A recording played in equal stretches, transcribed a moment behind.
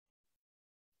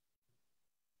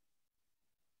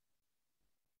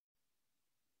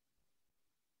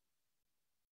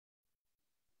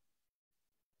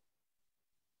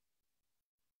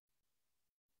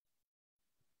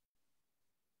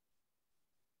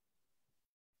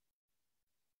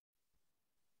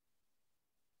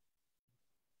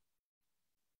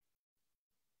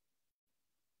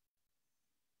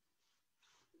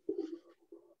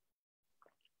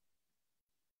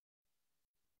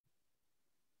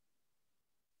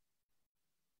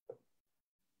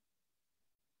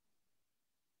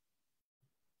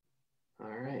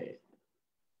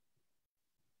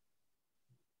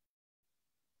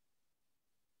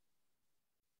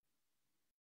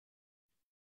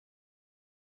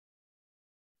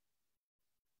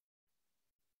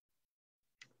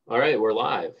All right, we're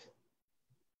live.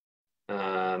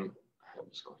 I'm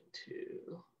just going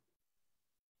to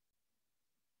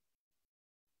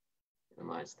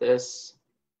minimize this.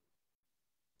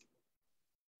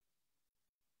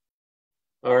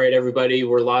 All right, everybody,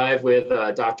 we're live with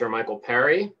Dr. Michael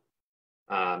Perry,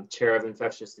 Chair of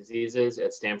Infectious Diseases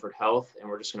at Stanford Health, and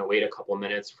we're just going to wait a couple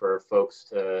minutes for folks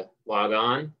to log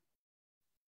on,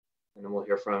 and then we'll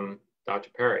hear from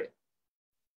Dr. Perry.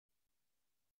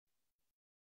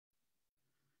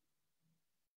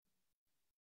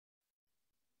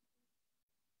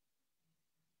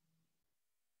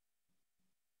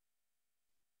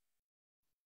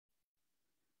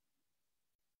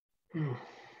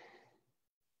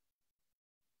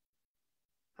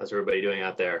 How's everybody doing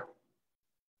out there?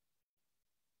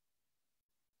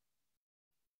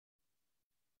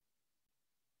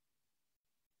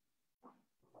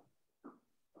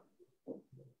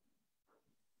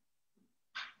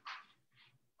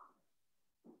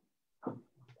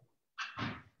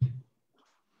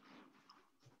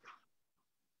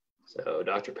 So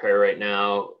Dr. Perry right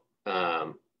now,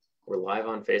 we're live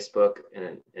on Facebook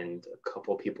and a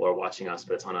couple people are watching us,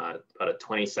 but it's on about a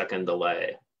 20-second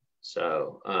delay.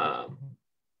 So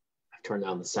I've turned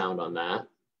down the sound on that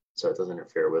so it doesn't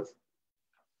interfere with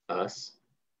us,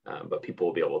 but people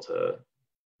will be able to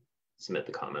submit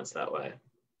the comments that way.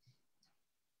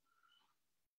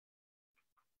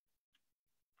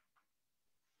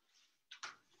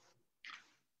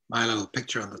 My little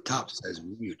picture on the top says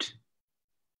mute.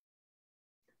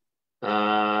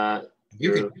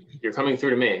 You're coming through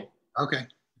to me. Okay.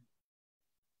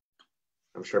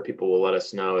 I'm sure people will let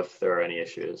us know if there are any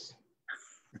issues.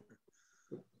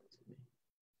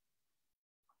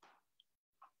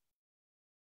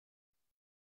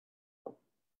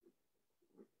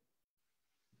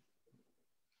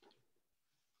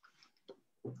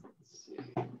 Let's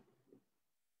see.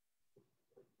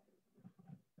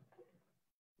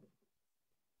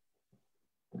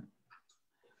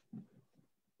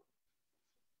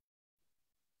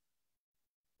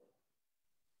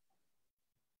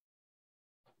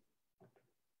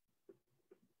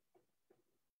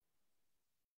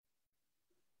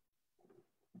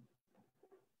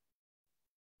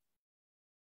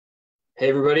 Hey,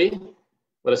 everybody.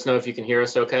 Let us know if you can hear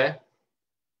us okay.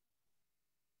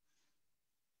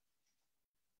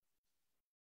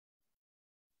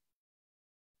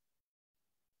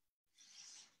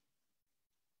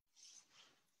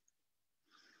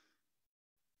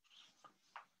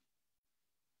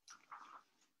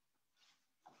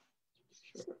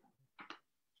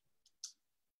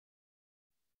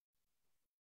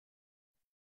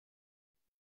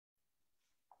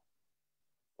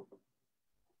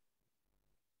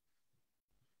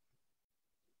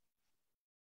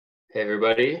 Hey,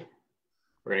 everybody.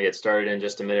 We're going to get started in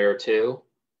just a minute or two.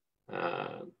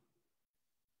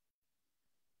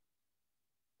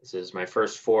 This is my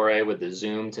first foray with the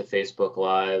Zoom to Facebook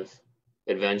Live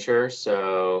adventure,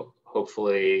 so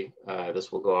hopefully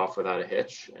this will go off without a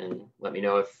hitch, and let me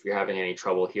know if you're having any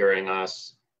trouble hearing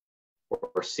us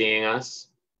or seeing us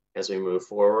as we move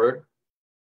forward.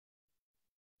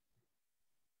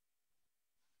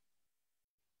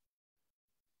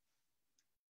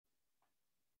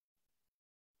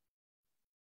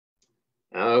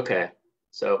 Okay,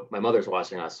 so my mother's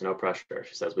watching us, so no pressure.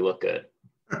 She says we look good.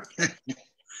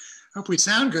 Hope we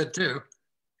sound good too.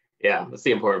 Yeah, that's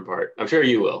the important part. I'm sure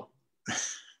you will. I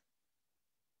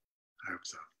hope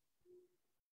so.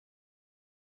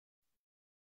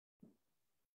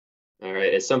 All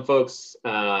right, as some folks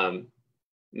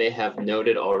may have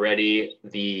noted already,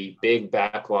 the big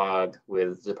backlog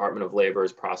with Department of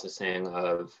Labor's processing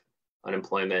of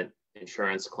unemployment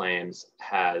insurance claims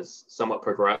has somewhat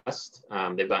progressed.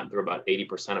 They've gotten through about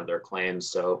 80% of their claims.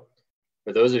 So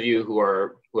for those of you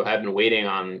who have been waiting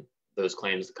on those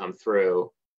claims to come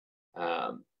through,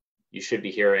 you should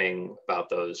be hearing about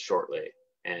those shortly.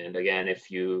 And again, if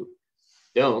you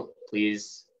don't,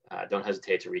 please don't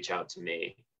hesitate to reach out to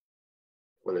me,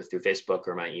 whether through Facebook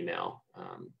or my email,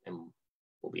 and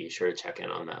we'll be sure to check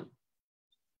in on them.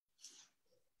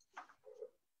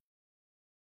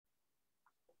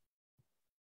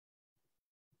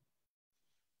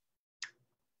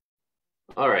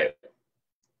 All right, I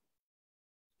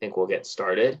think we'll get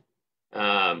started.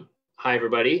 Hi,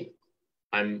 everybody.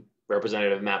 I'm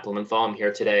Representative Matt Blumenthal. I'm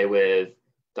here today with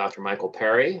Dr. Michael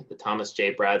Perry, the Thomas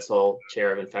J. Bradsell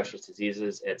Chair of Infectious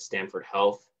Diseases at Stanford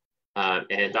Health.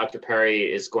 And Dr.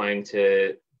 Perry is going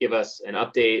to give us an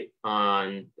update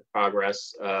on the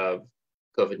progress of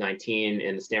COVID-19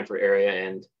 in the Stanford area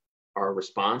and our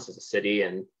response as a city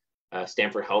and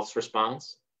Stanford Health's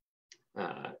response.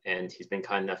 and he's been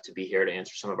kind enough to be here to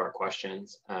answer some of our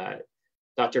questions.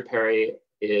 Dr. Perry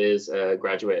is a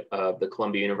graduate of the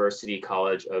Columbia University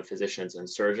College of Physicians and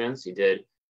Surgeons. He did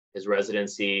his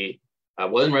residency,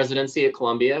 was in residency at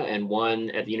Columbia and one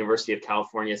at the University of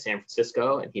California, San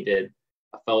Francisco, and he did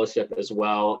a fellowship as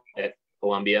well at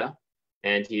Columbia.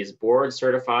 And he's board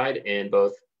certified in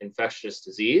both infectious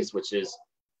disease, which is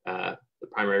the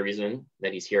primary reason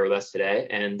that he's here with us today,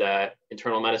 and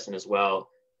internal medicine as well.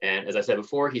 And as I said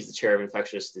before, he's the chair of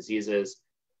infectious diseases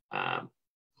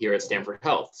here at Stanford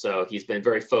Health. So he's been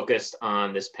very focused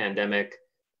on this pandemic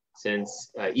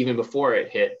since even before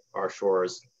it hit our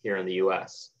shores here in the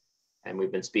US. And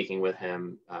we've been speaking with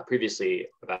him previously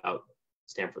about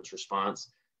Stanford's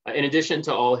response. In addition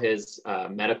to all his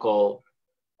medical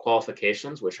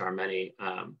qualifications, which are many,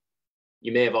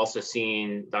 you may have also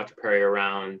seen Dr. Perry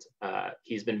around.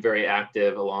 He's been very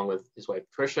active along with his wife,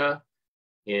 Patricia,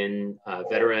 in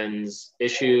veterans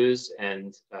issues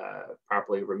and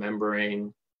properly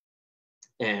remembering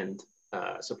and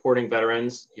supporting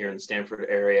veterans here in the Stanford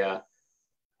area.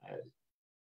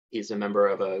 He's a member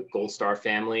of a Gold Star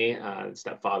family,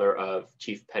 stepfather of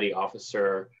Chief Petty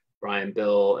Officer Brian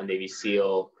Bill, a Navy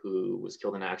SEAL who was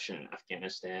killed in action in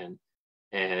Afghanistan.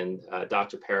 And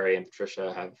Dr. Perry and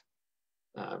Patricia have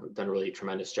done a really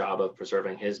tremendous job of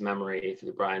preserving his memory through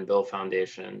the Brian Bill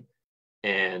Foundation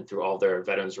and through all their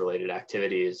veterans-related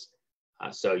activities.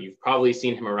 So you've probably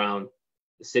seen him around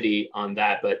the city on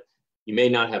that, but you may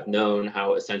not have known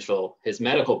how essential his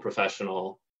medical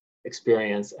professional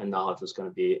experience and knowledge was going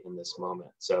to be in this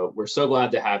moment. So we're so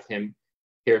glad to have him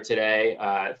here today.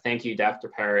 Thank you, Dr.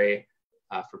 Perry,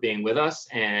 for being with us.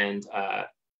 And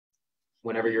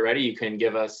whenever you're ready, you can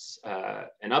give us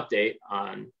an update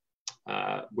on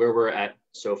where we're at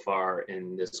so far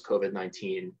in this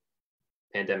COVID-19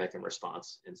 pandemic and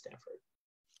response in Stanford.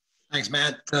 Thanks,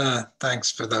 Matt.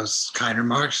 Thanks for those kind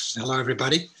remarks. Hello,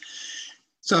 everybody.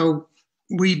 So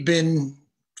we've been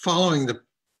following the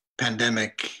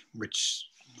pandemic, which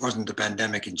wasn't a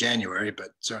pandemic in January, but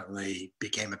certainly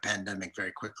became a pandemic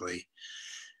very quickly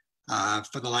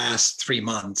for the last 3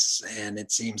 months, and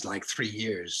it seems like 3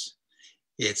 years.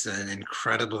 It's an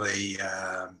incredibly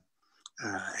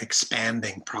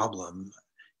expanding problem.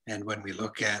 And when we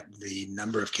look at the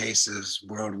number of cases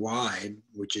worldwide,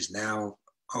 which is now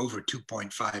over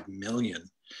 2.5 million,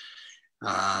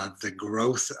 the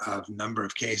growth of number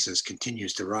of cases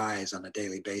continues to rise on a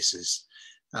daily basis,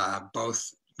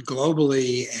 both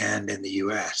globally and in the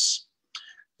US.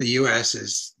 The US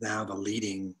is now the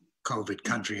leading COVID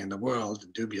country in the world, a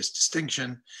dubious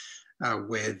distinction,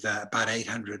 with about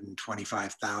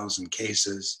 825,000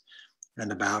 cases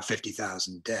and about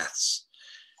 50,000 deaths.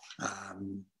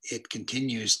 It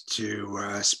continues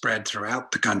to spread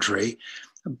throughout the country,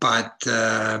 but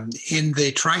in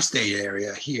the tri-state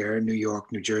area here, New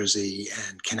York, New Jersey,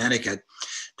 and Connecticut,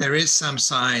 there is some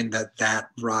sign that that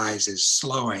rise is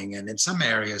slowing. And in some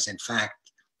areas, in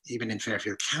fact, even in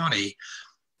Fairfield County,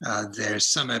 there's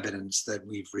some evidence that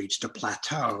we've reached a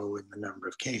plateau in the number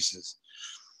of cases.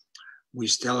 We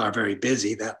still are very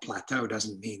busy. That plateau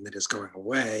doesn't mean that it's going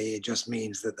away. It just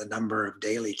means that the number of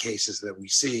daily cases that we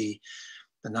see,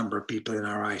 the number of people in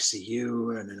our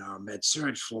ICU and in our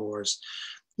med-surg floors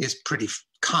is pretty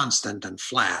constant and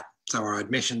flat. So our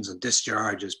admissions and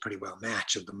discharges pretty well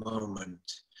match at the moment.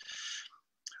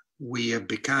 We have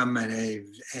become an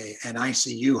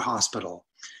ICU hospital.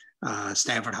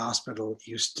 Stanford Hospital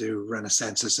used to run a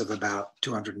census of about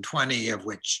 220, of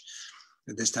which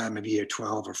at this time of year,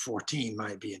 12 or 14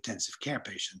 might be intensive care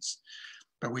patients.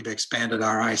 But we've expanded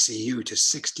our ICU to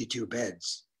 62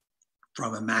 beds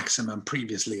from a maximum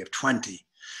previously of 20.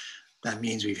 That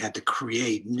means we've had to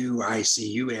create new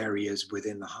ICU areas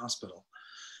within the hospital.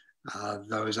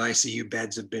 Those ICU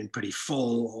beds have been pretty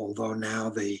full, although now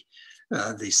the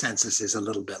census is a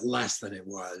little bit less than it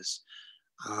was.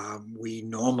 We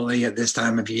normally at this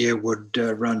time of year would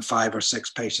run 5 or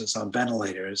 6 patients on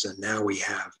ventilators, and now we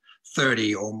have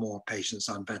 30 or more patients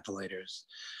on ventilators.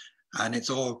 And it's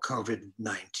all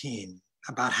COVID-19.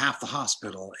 About half the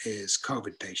hospital is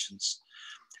COVID patients,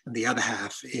 and the other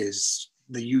half is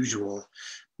the usual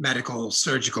medical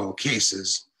surgical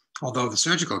cases, although the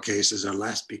surgical cases are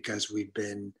less because we've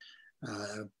been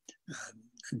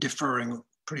deferring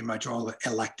pretty much all the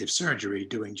elective surgery,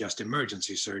 doing just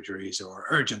emergency surgeries or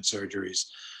urgent surgeries,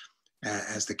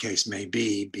 as the case may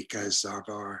be, because of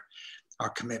our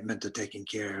commitment to taking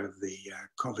care of the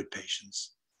COVID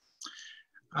patients.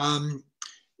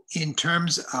 In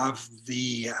terms of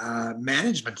the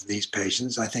management of these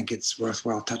patients, I think it's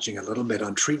worthwhile touching a little bit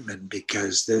on treatment,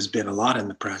 because there's been a lot in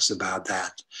the press about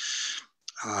that.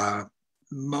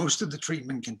 most of the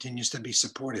treatment continues to be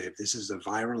supportive. This is a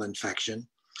viral infection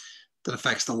that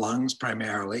affects the lungs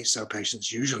primarily. So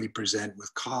patients usually present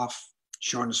with cough,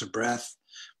 shortness of breath,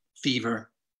 fever.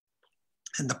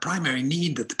 And the primary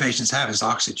need that the patients have is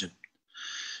oxygen.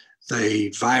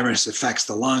 The virus affects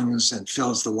the lungs and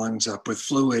fills the lungs up with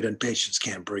fluid, and patients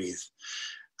can't breathe.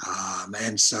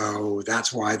 And so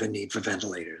that's why the need for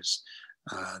ventilators.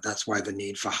 That's why the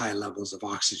need for high levels of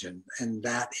oxygen. And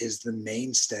that is the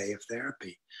mainstay of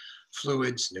therapy: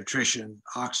 fluids, nutrition,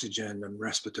 oxygen, and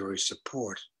respiratory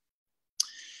support.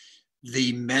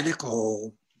 The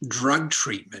medical drug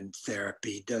treatment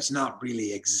therapy does not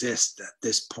really exist at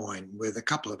this point, with a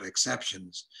couple of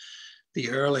exceptions. The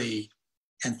early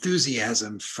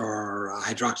enthusiasm for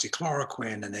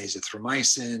hydroxychloroquine and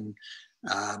azithromycin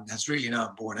has really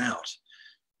not borne out.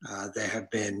 There have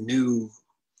been new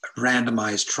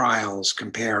randomized trials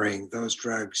comparing those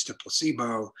drugs to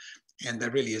placebo, and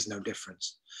there really is no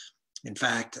difference. In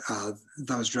fact,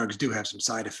 those drugs do have some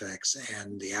side effects,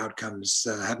 and the outcomes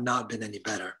have not been any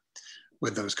better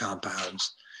with those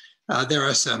compounds. There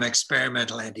are some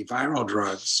experimental antiviral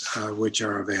drugs which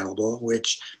are available,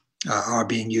 which are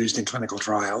being used in clinical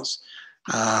trials,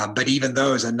 but even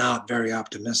those are not very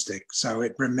optimistic. So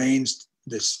it remains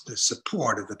the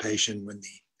support of the patient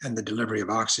and the delivery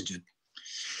of oxygen.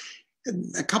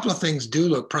 And a couple of things do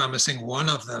look promising. One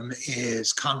of them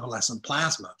is convalescent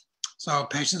plasma. So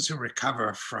patients who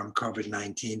recover from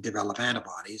COVID-19 develop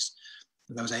antibodies.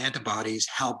 Those antibodies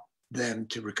help them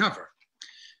to recover.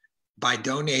 By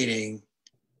donating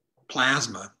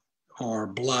plasma or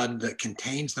blood that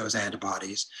contains those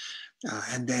antibodies,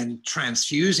 and then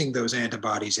transfusing those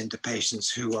antibodies into patients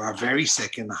who are very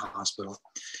sick in the hospital,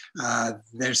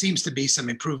 there seems to be some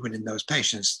improvement in those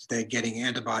patients. They're getting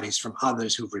antibodies from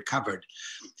others who've recovered.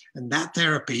 And that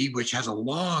therapy, which has a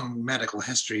long medical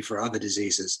history for other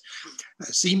diseases,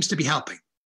 seems to be helping.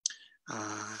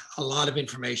 A lot of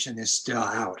information is still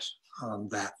out on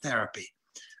that therapy,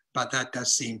 but that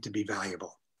does seem to be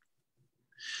valuable.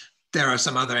 There are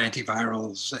some other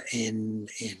antivirals in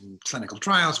clinical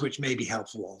trials which may be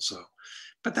helpful also,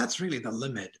 but that's really the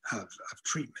limit of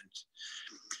treatment.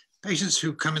 Patients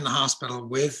who come in the hospital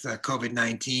with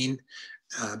COVID-19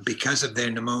 because of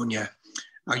their pneumonia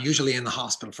are usually in the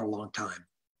hospital for a long time.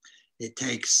 It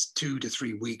takes 2 to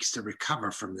 3 weeks to recover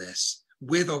from this,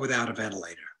 with or without a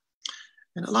ventilator.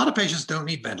 And a lot of patients don't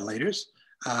need ventilators.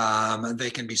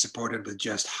 They can be supported with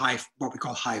just what we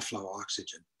call high flow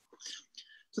oxygen.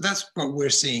 So that's what we're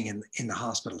seeing in the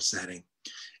hospital setting.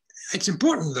 It's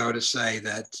important, though, to say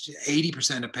that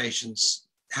 80% of patients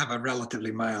have a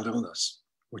relatively mild illness,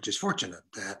 which is fortunate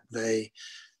that they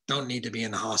don't need to be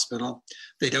in the hospital.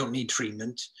 They don't need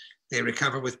treatment. They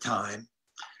recover with time.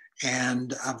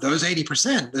 And of those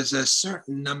 80%, there's a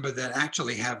certain number that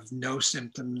actually have no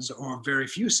symptoms or very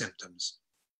few symptoms.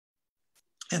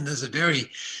 And there's a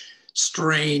very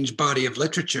strange body of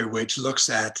literature which looks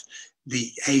at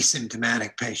the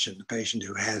asymptomatic patient, the patient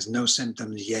who has no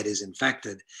symptoms yet is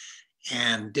infected.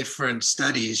 And different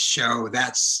studies show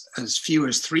that's as few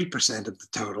as 3% of the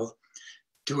total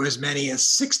to as many as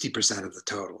 60% of the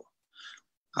total.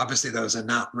 Obviously, those are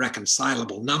not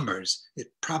reconcilable numbers.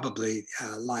 It probably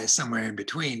lies somewhere in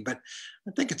between, but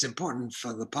I think it's important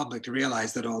for the public to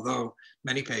realize that although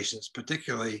many patients,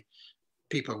 particularly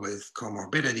people with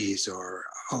comorbidities or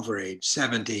over age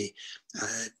 70,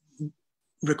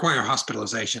 require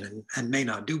hospitalization and may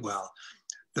not do well,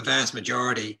 the vast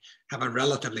majority have a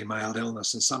relatively mild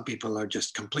illness, and some people are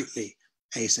just completely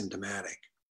asymptomatic.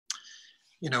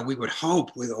 You know, we would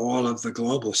hope with all of the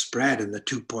global spread and the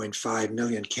 2.5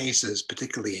 million cases,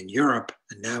 particularly in Europe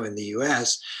and now in the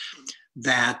US,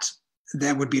 that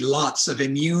there would be lots of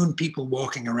immune people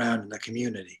walking around in the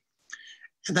community.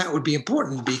 And that would be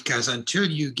important because until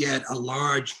you get a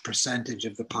large percentage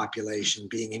of the population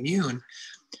being immune,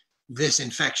 this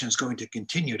infection is going to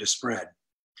continue to spread.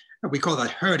 We call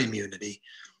that herd immunity.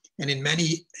 And in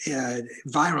many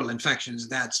viral infections,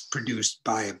 that's produced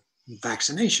by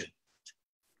vaccination.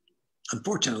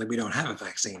 Unfortunately, we don't have a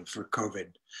vaccine for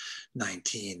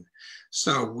COVID-19.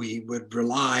 So we would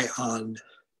rely on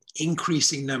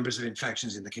increasing numbers of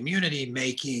infections in the community,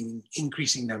 making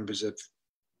increasing numbers of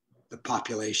the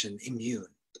population immune.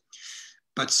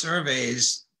 But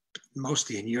surveys,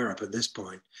 mostly in Europe at this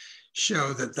point,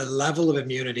 show that the level of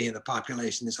immunity in the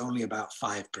population is only about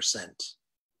 5%,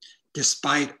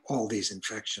 despite all these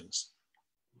infections.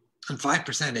 And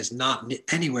 5% is not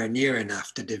anywhere near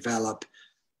enough to develop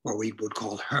what we would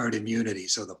call herd immunity.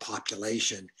 So the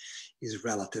population is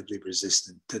relatively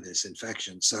resistant to this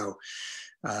infection. So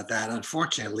that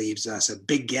unfortunately leaves us a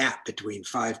big gap between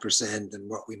 5% and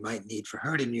what we might need for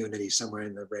herd immunity, somewhere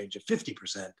in the range of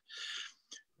 50%.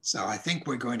 So I think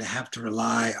we're going to have to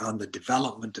rely on the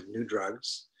development of new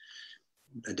drugs,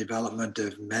 the development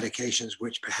of medications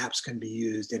which perhaps can be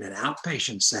used in an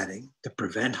outpatient setting to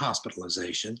prevent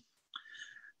hospitalization,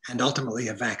 and ultimately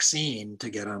a vaccine to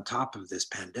get on top of this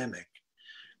pandemic.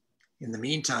 In the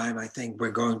meantime, I think we're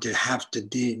going to have to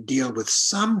deal with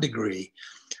some degree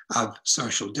of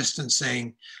social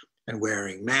distancing and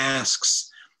wearing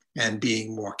masks and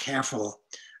being more careful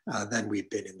than we've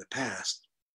been in the past.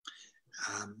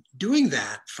 Doing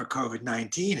that for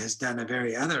COVID-19 has done a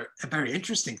very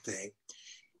interesting thing.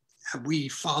 We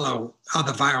follow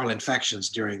other viral infections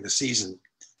during the season.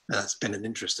 That's been an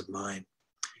interest of mine.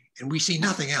 And we see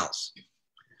nothing else.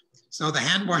 So the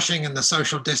hand washing and the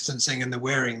social distancing and the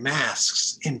wearing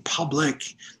masks in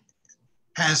public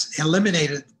has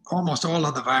eliminated almost all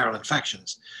other viral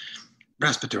infections,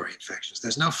 respiratory infections.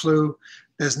 There's no flu,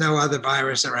 there's no other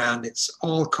virus around. It's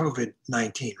all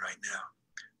COVID-19 right now.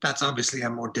 That's obviously a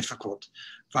more difficult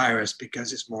virus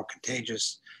because it's more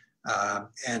contagious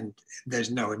and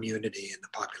there's no immunity in the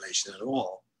population at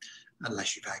all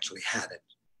unless you've actually had it.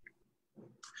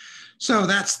 So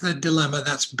that's the dilemma.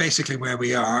 That's basically where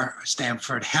we are.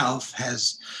 Stanford Health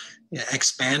has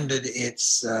expanded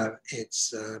its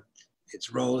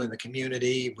role in the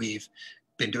community. We've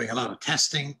been doing a lot of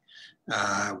testing.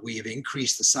 We have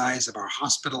increased the size of our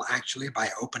hospital actually by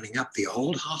opening up the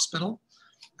old hospital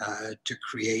to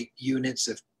create units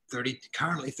of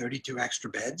currently 32 extra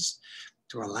beds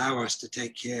to allow us to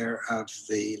take care of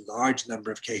the large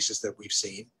number of cases that we've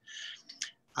seen.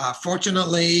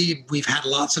 Fortunately, we've had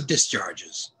lots of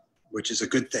discharges, which is a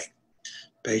good thing.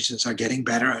 Patients are getting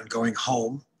better and going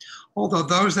home. Although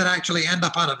those that actually end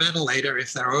up on a ventilator,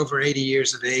 if they're over 80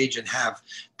 years of age and have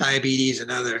diabetes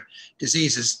and other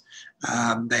diseases,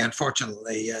 they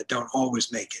unfortunately don't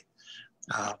always make it.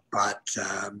 But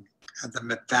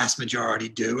the vast majority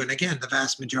do. And again, the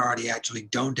vast majority actually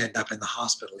don't end up in the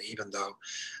hospital, even though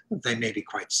they may be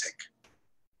quite sick.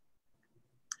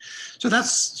 So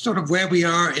that's sort of where we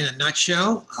are in a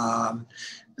nutshell.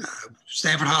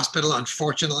 Stanford Hospital,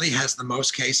 unfortunately, has the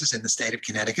most cases in the state of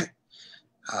Connecticut.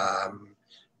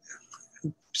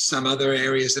 Some other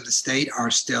areas of the state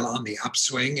are still on the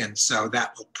upswing, and so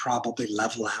that will probably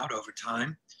level out over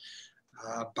time.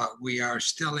 But we are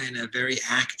still in a very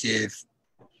active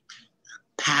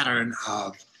pattern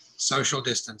of social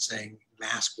distancing,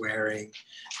 mask wearing,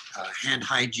 hand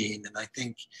hygiene, and I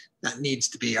think that needs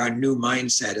to be our new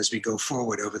mindset as we go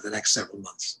forward over the next several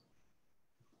months.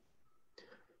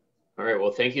 All right, well,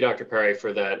 thank you, Dr. Perry,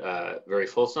 for that very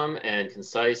fulsome and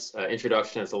concise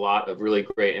introduction. It's a lot of really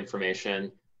great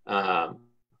information. I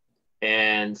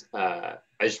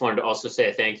just wanted to also say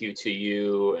a thank you to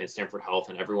you and Stanford Health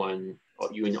and everyone,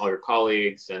 you and all your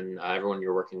colleagues and everyone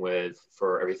you're working with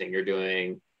for everything you're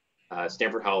doing.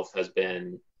 Stanford Health has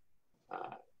been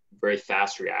very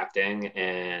fast reacting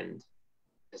and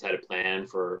has had a plan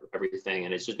for everything.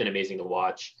 And it's just been amazing to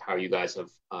watch how you guys have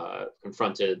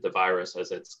confronted the virus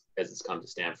as it's come to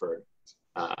Stanford.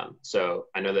 So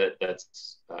I know that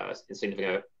that's a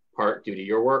significant part due to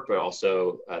your work, but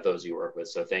also those you work with.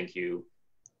 So thank you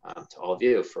to all of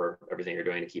you for everything you're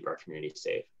doing to keep our community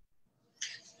safe.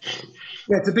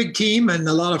 Yeah, it's a big team and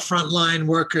a lot of frontline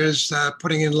workers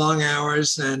putting in long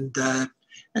hours and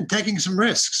taking some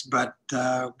risks, but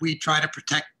we try to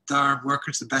protect our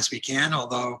workers the best we can,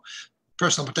 although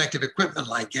personal protective equipment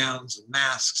like gowns and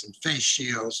masks and face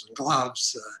shields and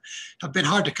gloves have been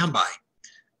hard to come by.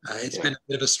 It's been a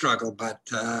bit of a struggle, but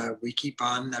we keep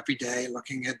on every day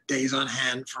looking at days on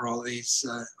hand for all these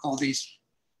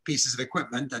pieces of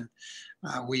equipment, and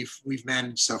we've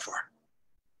managed so far.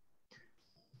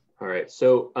 All right,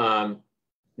 so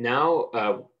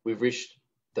now we've reached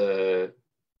the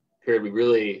period we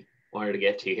really wanted to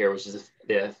get to here, which is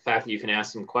the fact that you can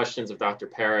ask some questions of Dr.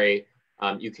 Perry.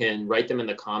 You can write them in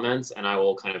the comments and I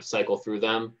will kind of cycle through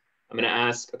them. I'm gonna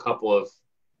ask a couple of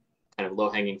kind of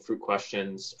low-hanging fruit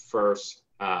questions first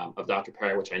of Dr.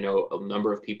 Perry, which I know a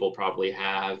number of people probably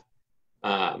have.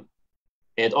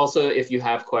 And also if you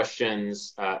have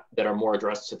questions that are more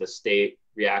addressed to the state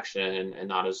reaction and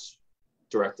not as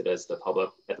directed as the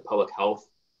public health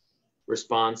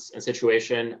response and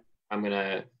situation, I'm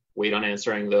gonna wait on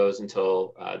answering those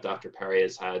until Dr. Perry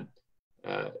has had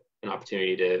an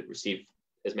opportunity to receive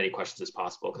as many questions as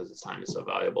possible because his time is so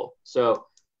valuable. So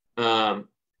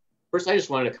first, I just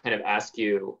wanted to kind of ask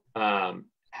you,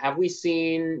 have we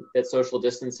seen that social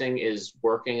distancing is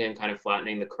working and kind of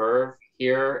flattening the curve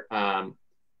here?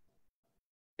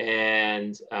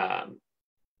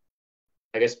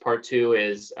 I guess part two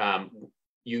is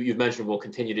you've mentioned we'll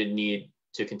continue to need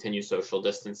to continue social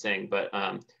distancing, but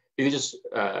you could just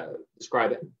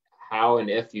describe how and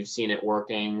if you've seen it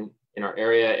working in our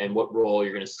area and what role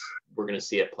we're gonna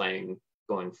see it playing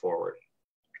going forward.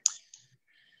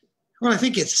 Well, I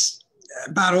think it's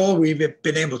about all we've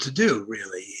been able to do,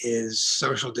 really, is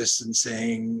social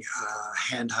distancing,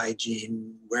 hand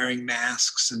hygiene, wearing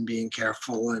masks and being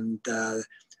careful. And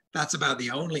that's about the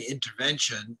only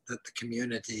intervention that the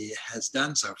community has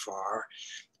done so far.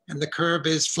 And the curve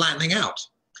is flattening out.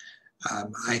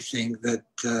 I think that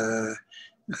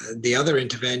the other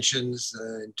interventions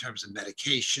in terms of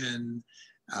medication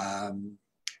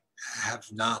have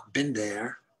not been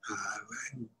there.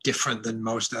 Different than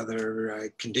most other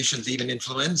conditions, even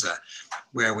influenza,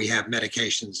 where we have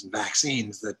medications and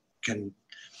vaccines that can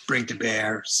bring to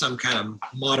bear some kind of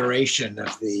moderation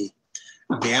of the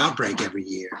outbreak every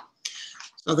year.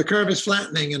 So the curve is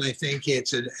flattening, and I think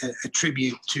it's a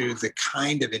tribute to the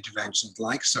kind of interventions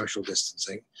like social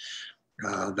distancing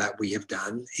that we have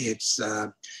done. It's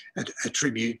a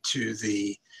tribute to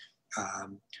the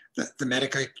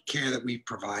medical care that we've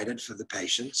provided for the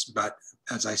patients. But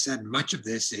as I said, much of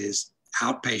this is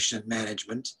outpatient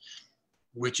management,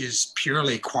 which is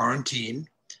purely quarantine,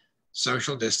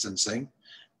 social distancing,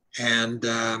 and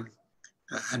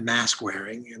mask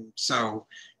wearing. And so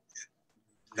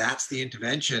that's the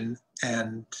intervention.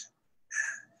 And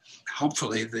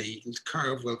hopefully the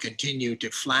curve will continue to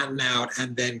flatten out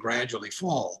and then gradually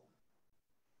fall.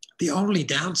 The only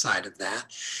downside of that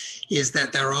is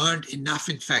that there aren't enough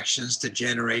infections to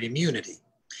generate immunity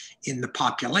in the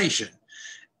population.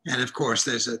 And of course,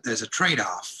 there's a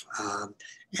trade-off.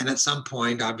 And at some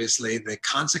point, obviously, the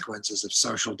consequences of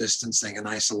social distancing and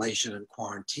isolation and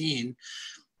quarantine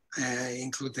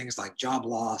include things like job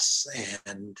loss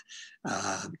and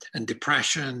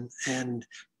depression. And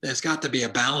there's got to be a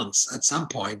balance at some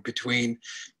point between,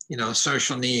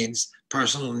 social needs,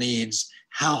 personal needs,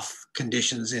 health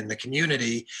conditions in the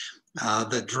community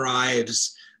that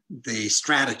drives the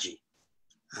strategy.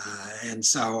 And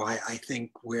so I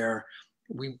think we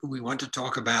want to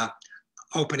talk about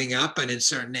opening up, and in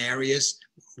certain areas,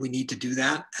 we need to do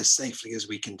that as safely as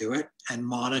we can do it and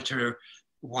monitor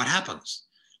what happens.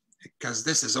 Because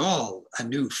this is all a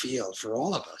new field for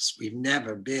all of us. We've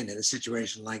never been in a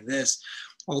situation like this,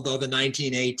 although the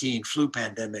 1918 flu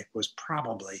pandemic was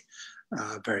probably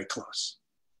very close.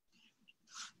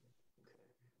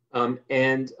 Do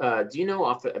you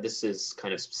know this is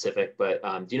kind of specific, but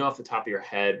do you know off the top of your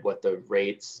head what the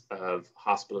rates of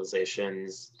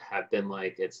hospitalizations have been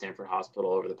like at Stanford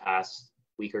Hospital over the past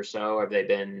week or so? Have they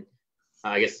been,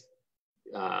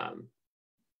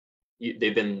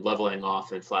 they've been leveling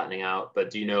off and flattening out, but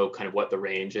do you know kind of what the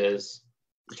range is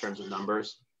in terms of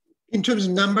numbers? In terms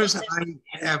of numbers,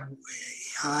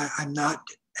 I'm not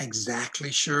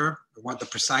exactly sure what the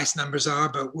precise numbers are,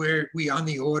 but we on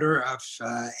the order of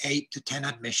 8 to 10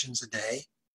 admissions a day,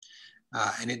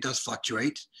 and it does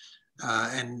fluctuate.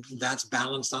 And that's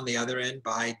balanced on the other end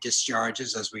by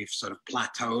discharges as we've sort of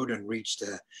plateaued and reached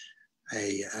a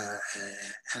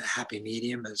happy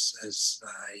medium, as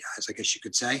I guess you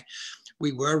could say.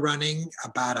 We were running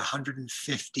about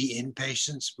 150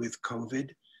 inpatients with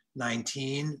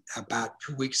COVID-19 about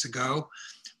 2 weeks ago.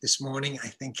 This morning, I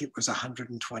think it was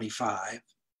 125.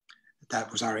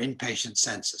 That was our inpatient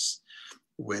census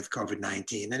with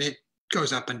COVID-19. And it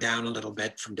goes up and down a little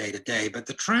bit from day to day, but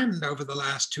the trend over the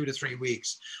last 2 to 3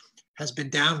 weeks has been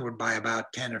downward by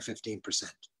about 10 or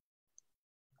 15%.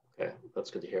 Okay,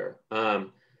 that's good to hear.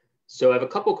 So I have a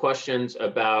couple questions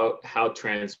about how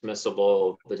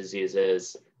transmissible the disease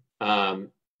is.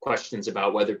 Questions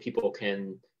about whether people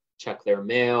can check their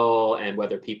mail and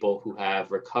whether people who have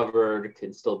recovered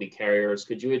can still be carriers.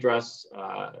 Could you address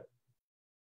the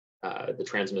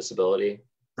transmissibility?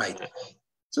 Right.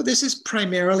 So this is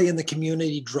primarily in the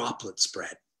community droplet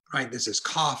spread, right? This is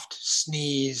coughed,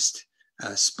 sneezed,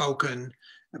 spoken,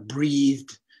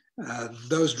 breathed.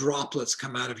 Those droplets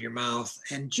come out of your mouth.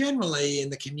 And generally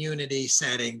in the community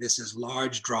setting, this is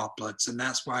large droplets. And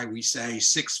that's why we say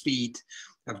 6 feet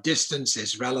of distance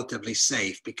is relatively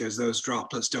safe, because those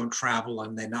droplets don't travel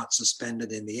and they're not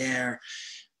suspended in the air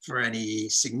for any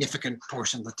significant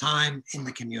portion of the time in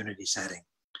the community setting.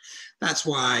 That's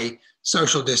why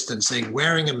social distancing,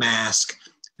 wearing a mask,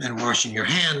 and washing your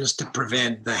hands to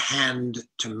prevent the hand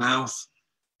to mouth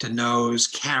to nose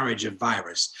carriage of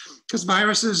virus. Because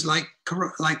viruses like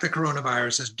the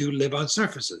coronaviruses do live on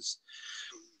surfaces.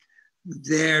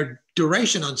 Their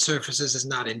duration on surfaces is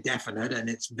not indefinite, and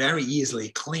it's very easily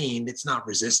cleaned. It's not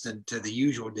resistant to the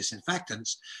usual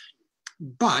disinfectants,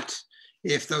 but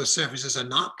if those surfaces are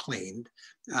not cleaned,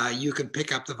 you can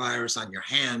pick up the virus on your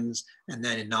hands and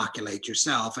then inoculate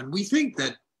yourself. And we think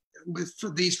that for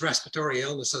these respiratory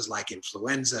illnesses like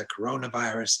influenza,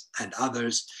 coronavirus, and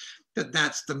others,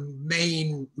 that's the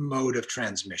main mode of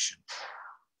transmission.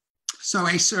 So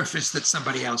a surface that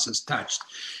somebody else has touched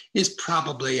is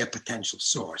probably a potential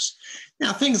source.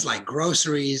 Now, things like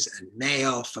groceries and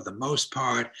mail, for the most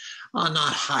part, are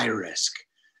not high risk.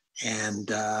 And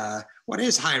what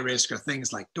is high risk are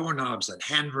things like doorknobs and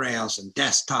handrails and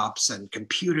desktops and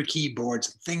computer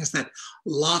keyboards, and things that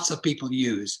lots of people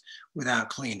use without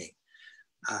cleaning.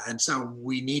 And so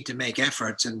we need to make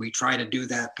efforts, and we try to do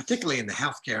that, particularly in the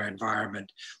healthcare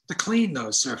environment, to clean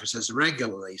those surfaces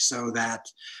regularly so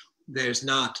that there's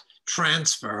not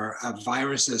transfer of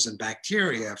viruses and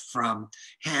bacteria from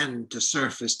hand to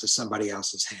surface to somebody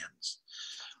else's hands.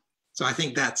 So I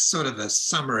think that's sort of a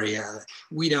summary.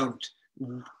 We don't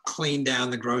clean down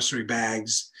the grocery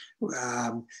bags.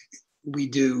 We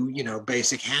do,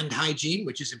 basic hand hygiene,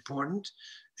 which is important,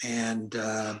 and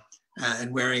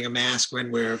wearing a mask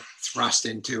when we're thrust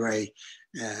into an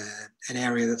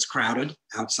area that's crowded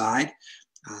outside.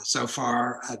 So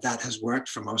far, that has worked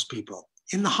for most people.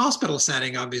 In the hospital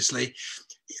setting, obviously,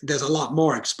 there's a lot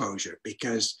more exposure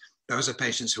because those are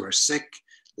patients who are sick,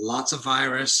 lots of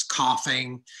virus,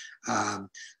 coughing.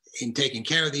 In taking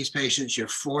care of these patients, you're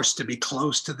forced to be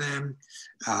close to them.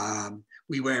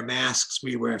 We wear masks,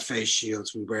 we wear face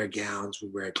shields, we wear gowns, we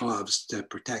wear gloves to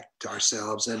protect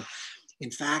ourselves. And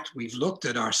in fact, we've looked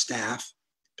at our staff,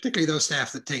 particularly those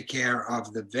staff that take care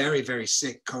of the very, very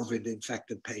sick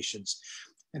COVID-infected patients.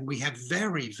 And we have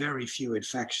very, very few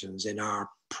infections in our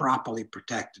properly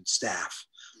protected staff,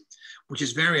 which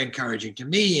is very encouraging to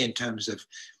me in terms of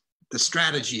the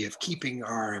strategy of keeping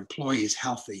our employees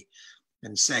healthy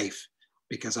and safe,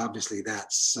 because obviously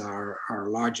that's our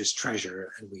largest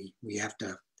treasure, and we have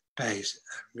to pay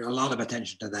a lot of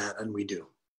attention to that, and we do.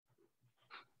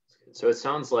 So it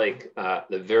sounds like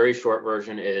the very short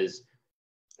version is,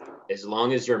 as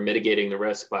long as you're mitigating the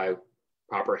risk by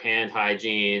proper hand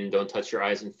hygiene, don't touch your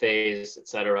eyes and face, et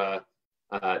cetera,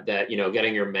 that,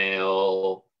 getting your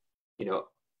mail,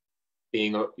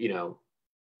 being,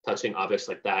 touching objects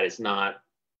like that is not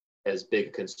as big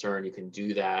a concern. You can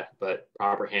do that, but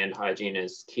proper hand hygiene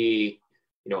is key.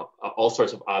 All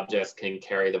sorts of objects can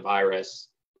carry the virus,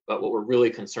 but what we're really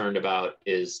concerned about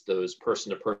is those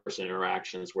person-to-person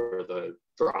interactions where the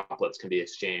droplets can be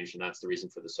exchanged, and that's the reason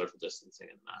for the social distancing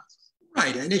and masks.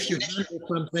 Right, and if you handle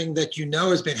something that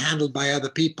has been handled by other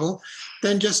people,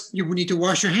 then you need to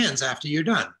wash your hands after you're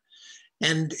done.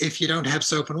 And if you don't have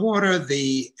soap and water,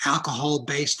 the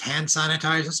alcohol-based hand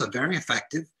sanitizers are very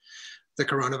effective. The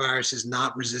coronavirus is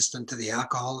not resistant to the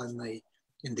alcohol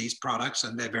in these products,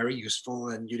 and they're very useful,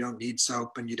 and you don't need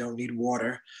soap and you don't need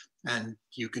water. And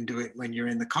you can do it when you're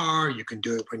in the car, you can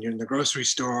do it when you're in the grocery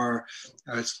store.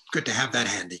 It's good to have that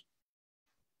handy.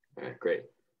 All right, great.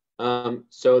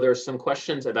 So there's some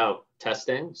questions about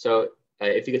testing. So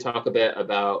if you could talk a bit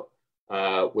about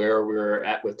where we're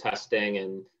at with testing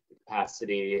and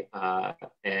capacity,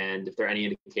 and if there are any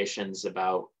indications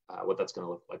about what that's going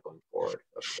to look like going forward,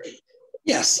 that's great.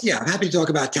 Yes, yeah, I'm happy to talk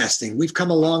about testing. We've come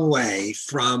a long way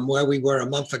from where we were a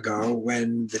month ago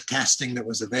when the testing that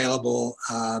was available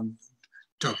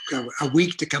took a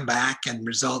week to come back and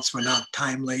results were not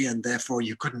timely, and therefore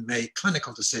you couldn't make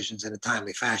clinical decisions in a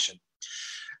timely fashion.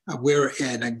 We're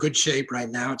in a good shape right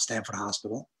now at Stanford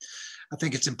Hospital. I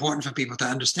think it's important for people to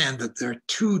understand that there are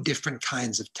two different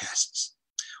kinds of tests.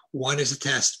 One is a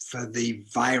test for the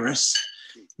virus.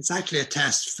 It's actually a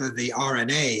test for the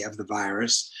RNA of the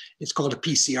virus. It's called a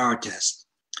PCR test.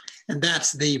 And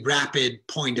that's the rapid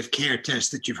point of care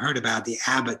test that you've heard about, the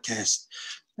Abbott test,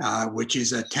 which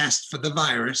is a test for the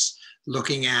virus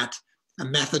looking at a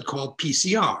method called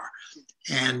PCR.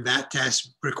 And that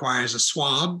test requires a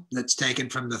swab that's taken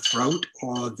from the throat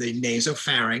or the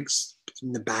nasopharynx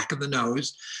in the back of the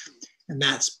nose. And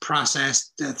that's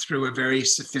processed through a very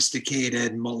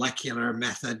sophisticated molecular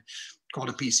method called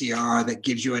a PCR that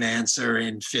gives you an answer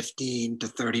in 15 to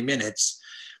 30 minutes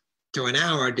to an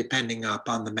hour, depending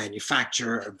upon the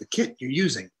manufacturer of the kit you're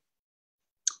using.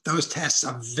 Those tests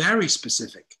are very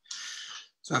specific.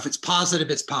 So if it's positive,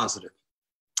 it's positive.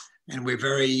 And we're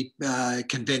very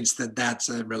convinced that that's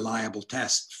a reliable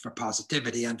test for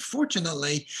positivity.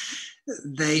 Unfortunately,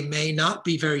 they may not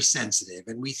be very sensitive.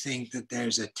 And we think that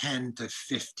there's a 10 to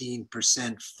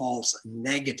 15% false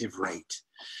negative rate,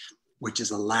 which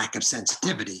is a lack of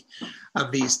sensitivity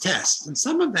of these tests. And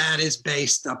some of that is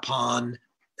based upon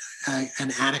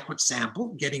an adequate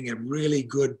sample, getting a really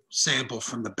good sample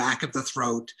from the back of the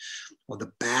throat or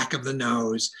the back of the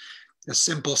nose, a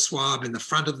simple swab in the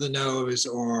front of the nose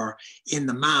or in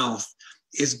the mouth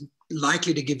is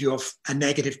likely to give you a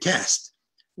negative test.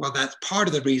 Well, that's part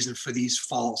of the reason for these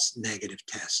false negative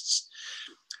tests.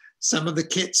 Some of the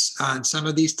kits and some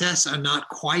of these tests are not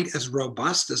quite as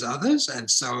robust as others, and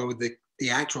so the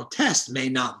actual test may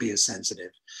not be as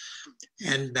sensitive.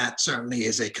 And that certainly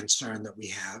is a concern that we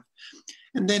have.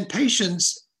 And then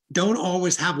patients don't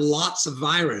always have lots of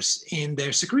virus in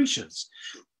their secretions,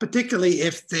 particularly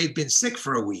if they've been sick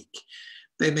for a week.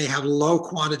 They may have low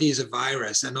quantities of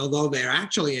virus, and although they're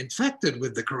actually infected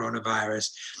with the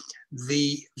coronavirus,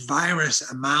 the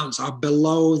virus amounts are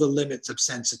below the limits of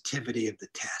sensitivity of the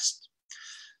test.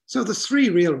 So the three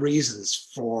real reasons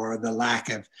for the lack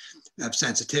of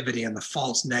sensitivity and the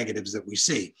false negatives that we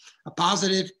see. A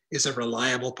positive is a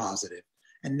reliable positive.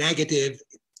 A negative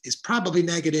is probably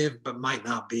negative, but might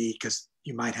not be because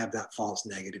you might have that false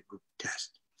negative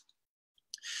test.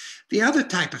 The other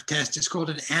type of test is called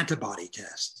an antibody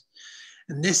test.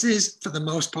 And this is, for the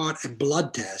most part, a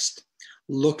blood test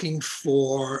looking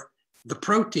for the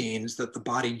proteins that the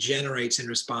body generates in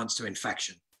response to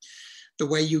infection. The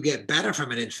way you get better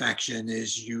from an infection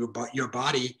is your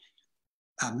body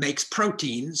makes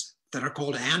proteins that are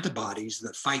called antibodies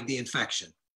that fight the infection.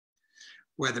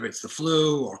 Whether it's the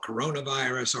flu or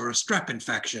coronavirus or a strep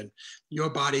infection, your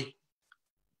body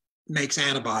makes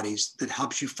antibodies that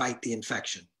helps you fight the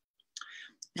infection.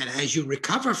 And as you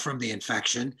recover from the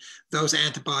infection, those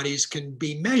antibodies can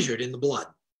be measured in the blood.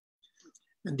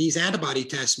 And these antibody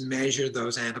tests measure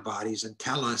those antibodies and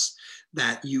tell us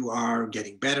that you are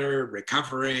getting better,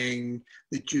 recovering,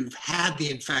 that you've had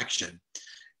the infection.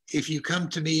 If you come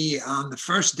to me on the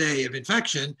first day of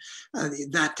infection,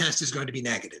 that test is going to be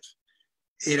negative.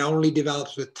 It only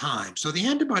develops with time. So the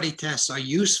antibody tests are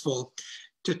useful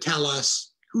to tell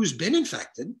us who's been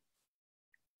infected,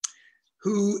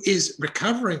 who is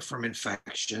recovering from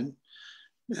infection,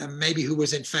 maybe who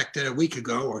was infected a week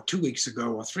ago or 2 weeks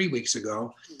ago or 3 weeks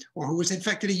ago, or who was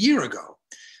infected a year ago.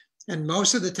 And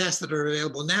most of the tests that are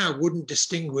available now wouldn't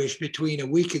distinguish between a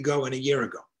week ago and a year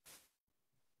ago.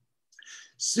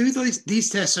 So these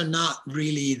tests are not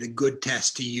really the good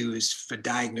tests to use for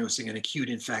diagnosing an acute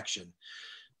infection,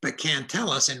 but can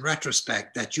tell us in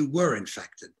retrospect that you were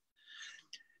infected.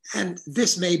 And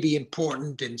this may be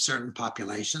important in certain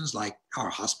populations, like our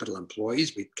hospital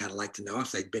employees. We'd kind of like to know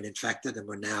if they'd been infected and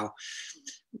were now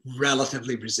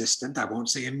relatively resistant. I won't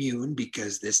say immune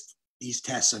because these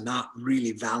tests are not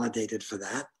really validated for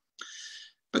that.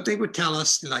 But they would tell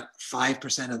us like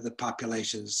 5% of the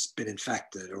population's been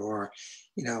infected, or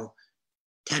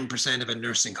 10% of a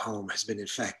nursing home has been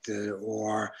infected,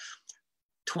 or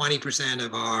 20%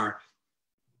 of our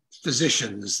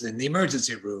physicians in the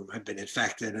emergency room have been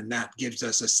infected. And that gives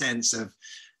us a sense of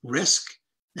risk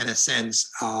and a sense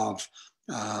of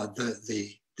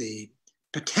the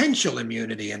potential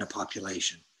immunity in a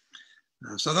population.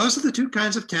 So those are the two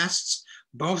kinds of tests.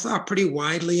 Both are pretty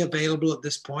widely available at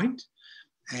this point.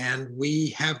 And we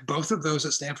have both of those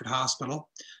at Stanford Hospital,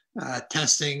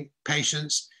 testing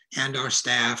patients and our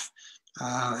staff,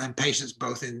 and patients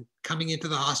both coming into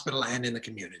the hospital and in the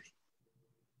community.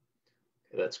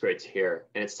 That's great to hear.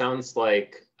 And it sounds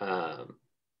like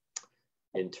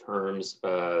in terms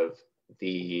of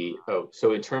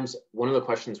one of the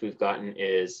questions we've gotten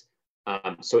is,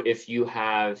 so if you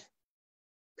have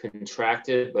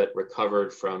contracted but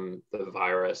recovered from the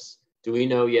virus, do we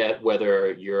know yet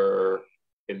whether you're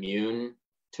immune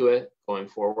to it going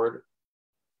forward?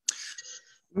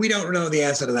 We don't know the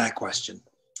answer to that question.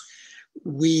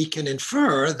 We can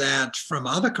infer that from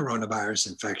other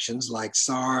coronavirus infections like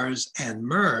SARS and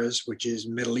MERS, which is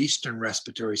Middle Eastern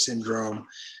Respiratory Syndrome,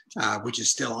 which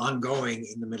is still ongoing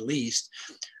in the Middle East,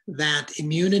 that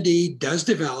immunity does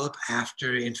develop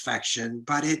after infection,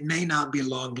 but it may not be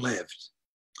long-lived.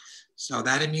 So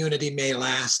that immunity may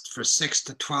last for 6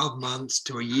 to 12 months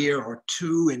to a year or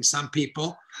two in some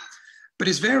people, but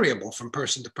is variable from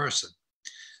person to person.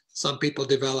 Some people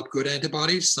develop good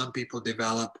antibodies, some people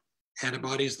develop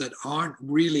antibodies that aren't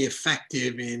really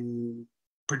effective in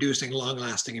producing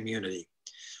long-lasting immunity.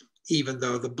 Even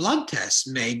though the blood tests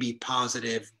may be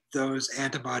positive, those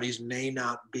antibodies may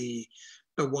not be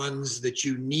the ones that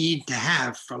you need to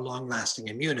have for long-lasting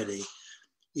immunity,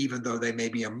 even though they may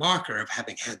be a marker of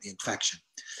having had the infection.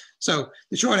 So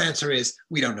the short answer is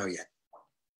we don't know yet.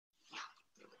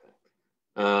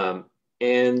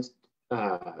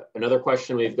 Another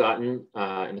question we've gotten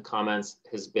in the comments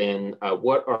has been,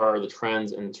 what are the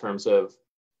trends in terms of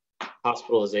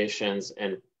hospitalizations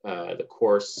and the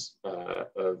course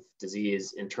of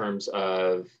disease in terms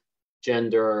of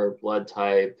gender, blood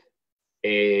type,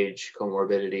 age,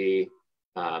 comorbidity?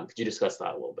 Could you discuss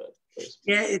that a little bit?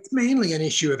 Yeah, it's mainly an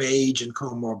issue of age and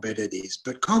comorbidities,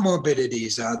 but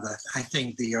comorbidities are I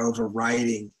think, the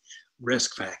overriding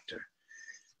risk factor.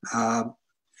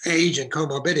 Age and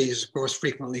comorbidities, of course,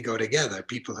 frequently go together.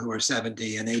 People who are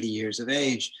 70 and 80 years of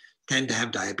age tend to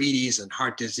have diabetes and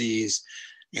heart disease,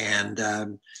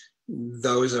 and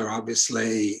those are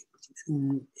obviously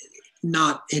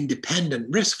not independent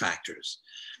risk factors.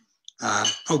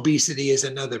 Obesity is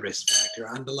another risk factor.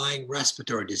 Underlying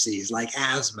respiratory disease like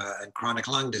asthma and chronic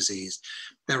lung disease,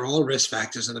 they're all risk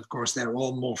factors. And of course, they're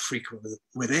all more frequent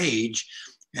with age.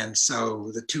 And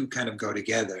so the two kind of go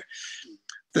together.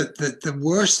 The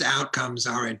worst outcomes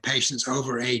are in patients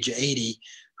over age 80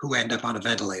 who end up on a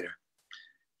ventilator.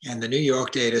 And the New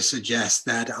York data suggests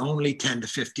that only 10 to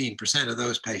 15% of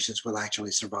those patients will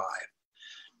actually survive.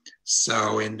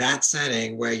 So in that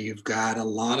setting where you've got a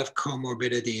lot of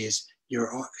comorbidities,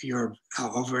 you're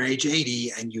over age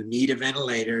 80 and you need a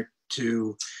ventilator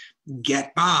to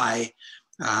get by,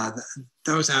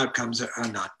 those outcomes are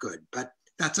not good. But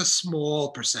that's a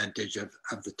small percentage of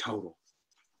the total.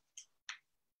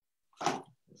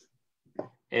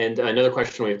 And another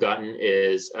question we've gotten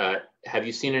is, have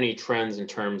you seen any trends in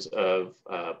terms of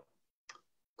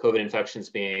COVID infections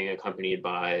being accompanied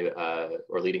by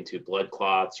or leading to blood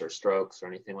clots or strokes or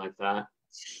anything like that?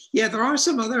 Yeah, there are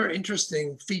some other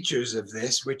interesting features of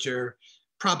this which are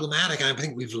problematic. I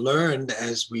think we've learned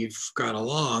as we've gone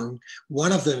along.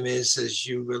 One of them is, as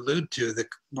you allude to,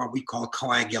 what we call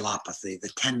coagulopathy,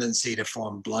 the tendency to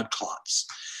form blood clots.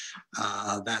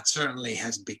 That certainly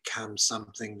has become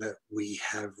something that we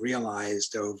have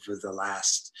realized over the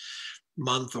last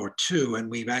month or two, and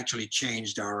we've actually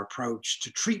changed our approach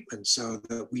to treatment so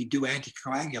that we do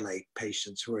anticoagulate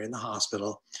patients who are in the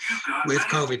hospital with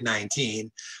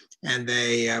COVID-19, and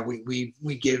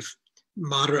we give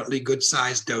moderately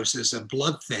good-sized doses of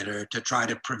blood thinner to try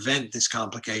to prevent this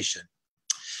complication.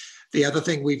 The other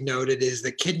thing we've noted is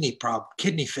that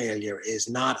kidney failure is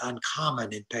not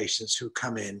uncommon in patients who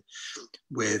come in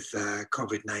with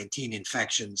COVID-19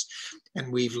 infections.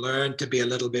 And we've learned to be a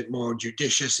little bit more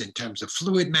judicious in terms of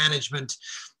fluid management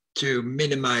to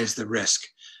minimize the risk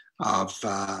of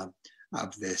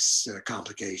this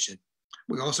complication.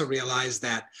 We also realize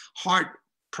that heart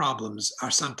problems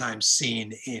are sometimes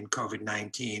seen in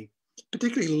COVID-19,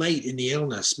 particularly late in the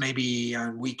illness, maybe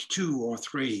on week 2 or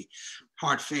 3.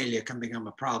 Heart failure can become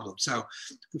a problem. So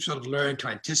we've sort of learned to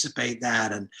anticipate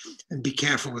that and be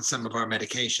careful with some of our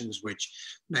medications, which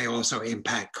may also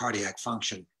impact cardiac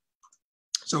function.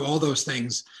 So all those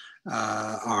things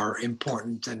are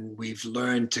important, and we've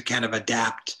learned to kind of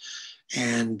adapt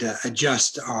and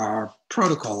adjust our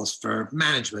protocols for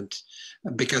management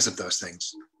because of those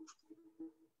things.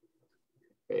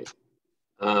 Great.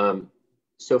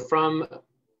 So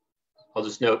I'll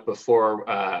just note before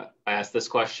I ask this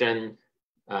question,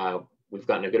 we've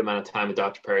gotten a good amount of time with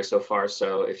Dr. Perry so far.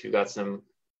 So if you've got some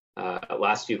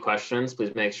last few questions,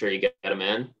 please make sure you get them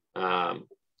in.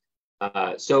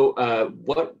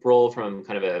 What role from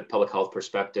kind of a public health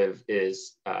perspective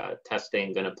is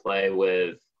testing going to play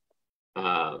with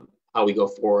how we go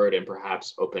forward and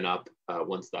perhaps open up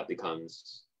once that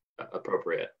becomes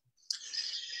appropriate?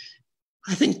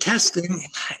 I think testing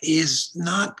is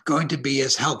not going to be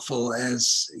as helpful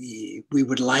as we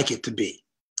would like it to be.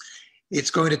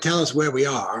 It's going to tell us where we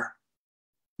are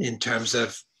in terms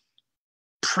of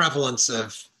prevalence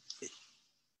of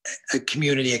a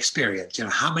community experience. You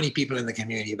know, how many people in the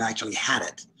community have actually had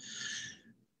it?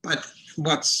 But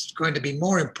what's going to be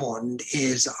more important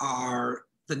is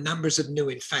the numbers of new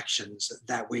infections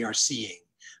that we are seeing,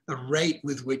 the rate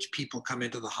with which people come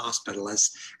into the hospital.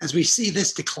 As we see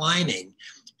this declining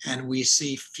and we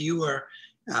see fewer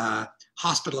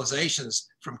hospitalizations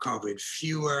from COVID,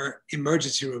 fewer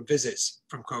emergency room visits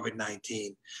from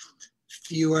COVID-19,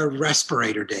 fewer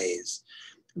respirator days.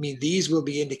 I mean, these will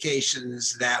be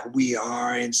indications that we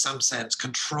are, in some sense,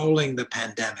 controlling the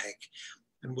pandemic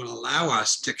and will allow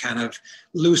us to kind of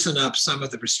loosen up some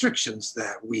of the restrictions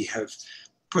that we have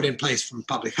put in place from a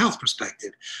public health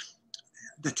perspective.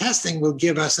 The testing will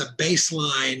give us a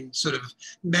baseline sort of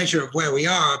measure of where we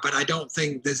are, but I don't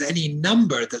think there's any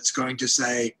number that's going to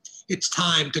say it's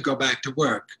time to go back to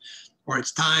work or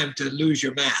it's time to lose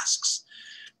your masks.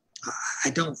 I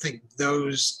don't think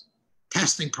those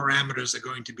testing parameters are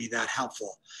going to be that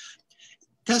helpful.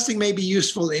 Testing may be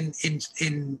useful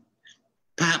in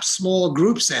perhaps small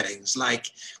group settings, like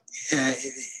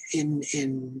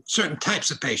in certain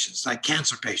types of patients, like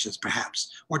cancer patients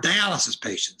perhaps, or dialysis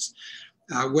patients,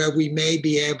 where we may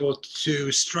be able to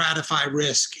stratify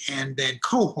risk and then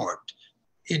cohort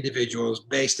individuals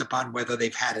based upon whether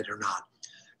they've had it or not.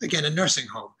 Again, a nursing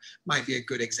home might be a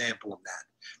good example of that.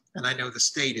 And I know the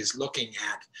state is looking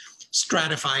at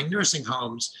stratifying nursing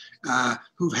homes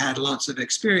who've had lots of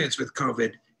experience with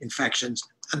COVID infections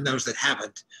and those that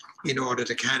haven't, in order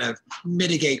to kind of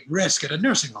mitigate risk at a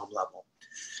nursing home level.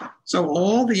 So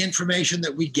all the information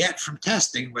that we get from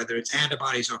testing, whether it's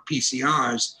antibodies or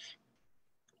PCRs,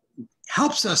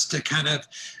 helps us to kind of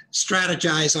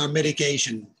strategize our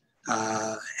mitigation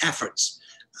efforts.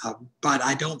 But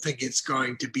I don't think it's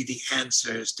going to be the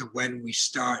answers to when we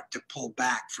start to pull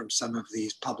back from some of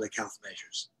these public health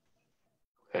measures.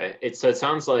 Okay, so it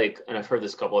sounds like, and I've heard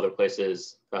this a couple other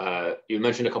places, you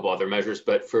mentioned a couple other measures,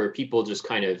 but for people just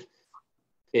kind of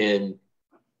in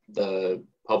the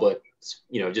public,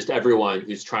 you know, just everyone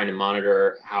who's trying to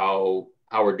monitor how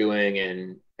we're doing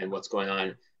and what's going on,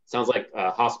 it sounds like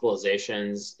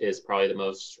hospitalizations is probably the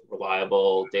most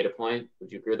reliable data point.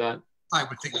 Would you agree with that? I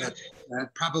would think that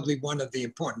probably one of the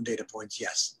important data points,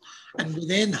 yes. And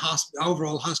within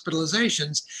overall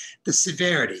hospitalizations, the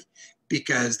severity,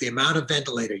 because the amount of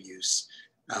ventilator use,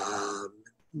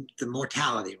 the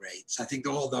mortality rates, I think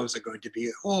all those are going to be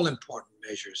all important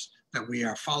measures that we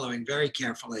are following very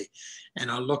carefully and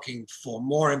are looking for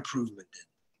more improvement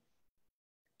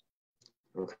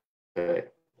in. Okay.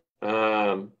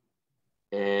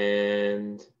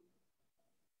 And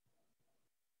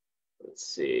let's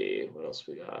see, what else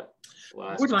we got?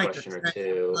 Last question or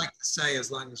two. I'd like to say,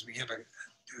 as long as we have a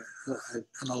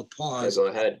little pause, yeah, go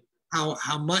ahead.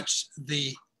 How much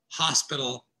the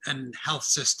hospital and health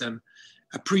system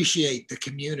appreciate the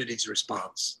community's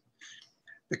response.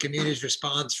 The community's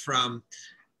response from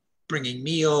bringing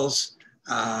meals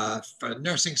for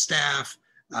nursing staff,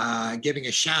 giving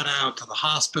a shout out to the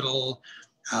hospital,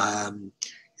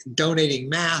 donating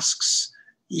masks,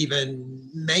 even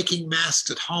making masks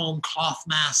at home, cloth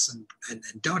masks, and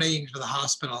donating to the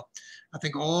hospital. I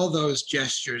think all those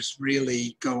gestures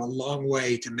really go a long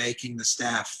way to making the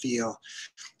staff feel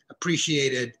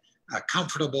appreciated,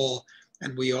 comfortable,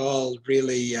 and we all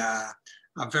really are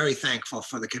very thankful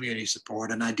for the community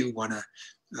support. And I do want to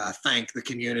thank the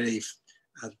community,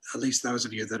 at least those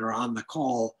of you that are on the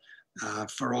call,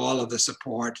 for all of the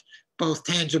support, both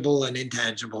tangible and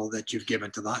intangible, that you've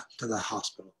given to the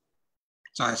hospital.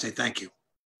 So I say thank you.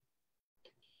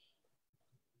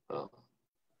 Well,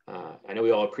 I know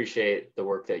we all appreciate the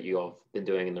work that you all have been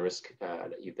doing and the risk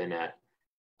that you've been at.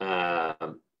 I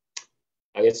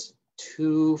guess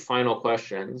two final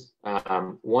questions.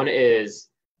 One is,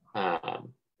 and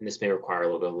this may require a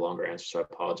little bit of a longer answer, so I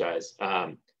apologize.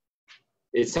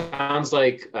 It sounds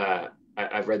like,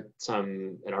 I've read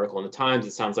an article in the Times,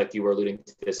 it sounds like you were alluding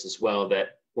to this as well,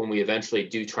 that when we eventually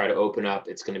do try to open up,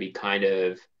 it's going to be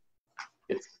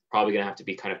it's probably going to have to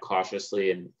be kind of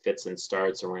cautiously in fits and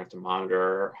starts, or we're going to have to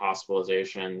monitor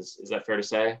hospitalizations. Is that fair to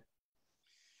say?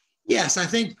 Yes, I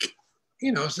think,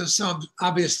 there's some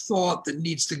obvious thought that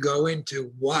needs to go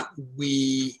into what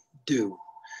we do.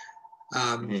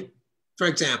 For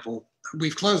example,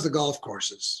 we've closed the golf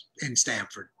courses in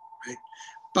Stamford, right?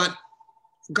 But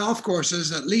golf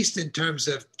courses, at least in terms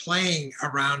of playing a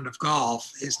round of golf,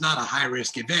 is not a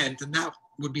high-risk event, and that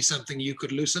would be something you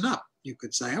could loosen up. You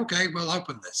could say, okay, we'll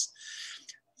open this.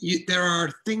 There are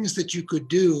things that you could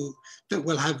do that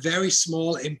will have very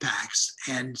small impacts,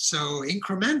 and so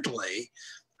incrementally,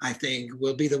 I think,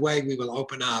 will be the way we will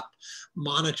open up,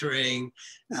 monitoring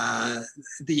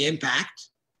the impact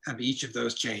of each of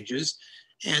those changes,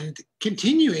 and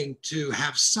continuing to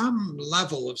have some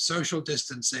level of social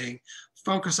distancing,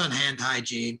 focus on hand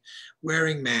hygiene,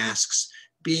 wearing masks,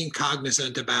 being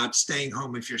cognizant about staying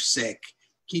home if you're sick,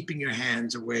 keeping your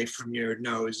hands away from your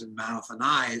nose and mouth and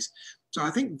eyes. So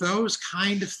I think those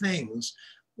kind of things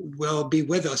will be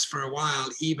with us for a while,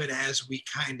 even as we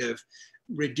kind of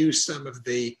reduce some of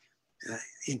the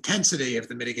intensity of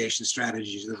the mitigation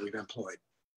strategies that we've employed.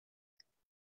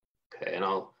 Okay, and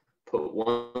I'll put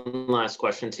one last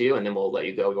question to you, and then we'll let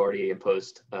you go. We've already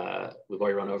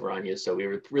run over on you, so we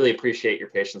really appreciate your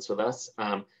patience with us.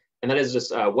 And that is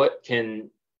just, what can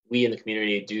we in the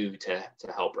community do to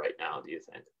help right now, do you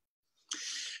think?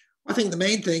 I think the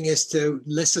main thing is to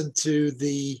listen to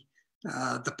the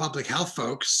public health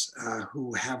folks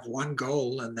who have one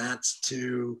goal, and that's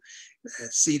to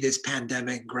see this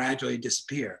pandemic gradually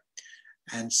disappear.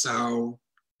 And so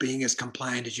being as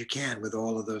compliant as you can with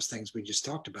all of those things we just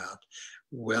talked about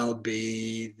will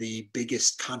be the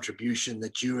biggest contribution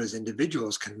that you as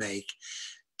individuals can make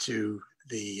to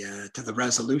the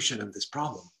resolution of this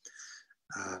problem.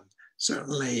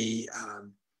 Certainly,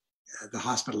 the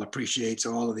hospital appreciates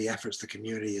all of the efforts the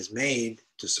community has made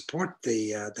to support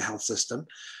the health system,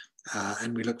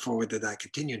 and we look forward to that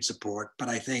continued support. But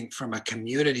I think from a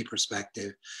community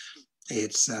perspective,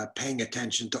 It's paying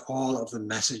attention to all of the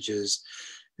messages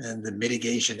and the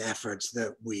mitigation efforts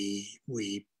that we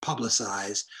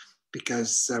publicize,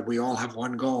 because we all have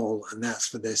one goal, and that's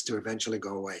for this to eventually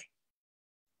go away.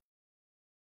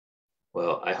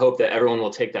 Well, I hope that everyone will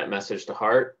take that message to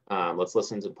heart. Let's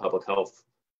listen to public health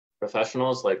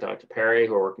professionals like Dr. Perry,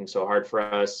 who are working so hard for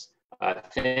us.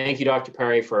 Thank you, Dr.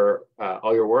 Perry, for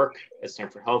all your work at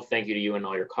Stanford Health. Thank you to you and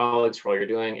all your colleagues for all you're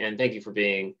doing. And thank you for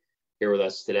being here with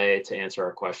us today to answer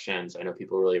our questions. I know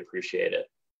people really appreciate it.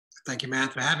 Thank you,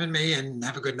 Matt, for having me, and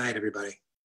have a good night, everybody.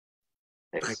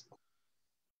 Thanks. Bye.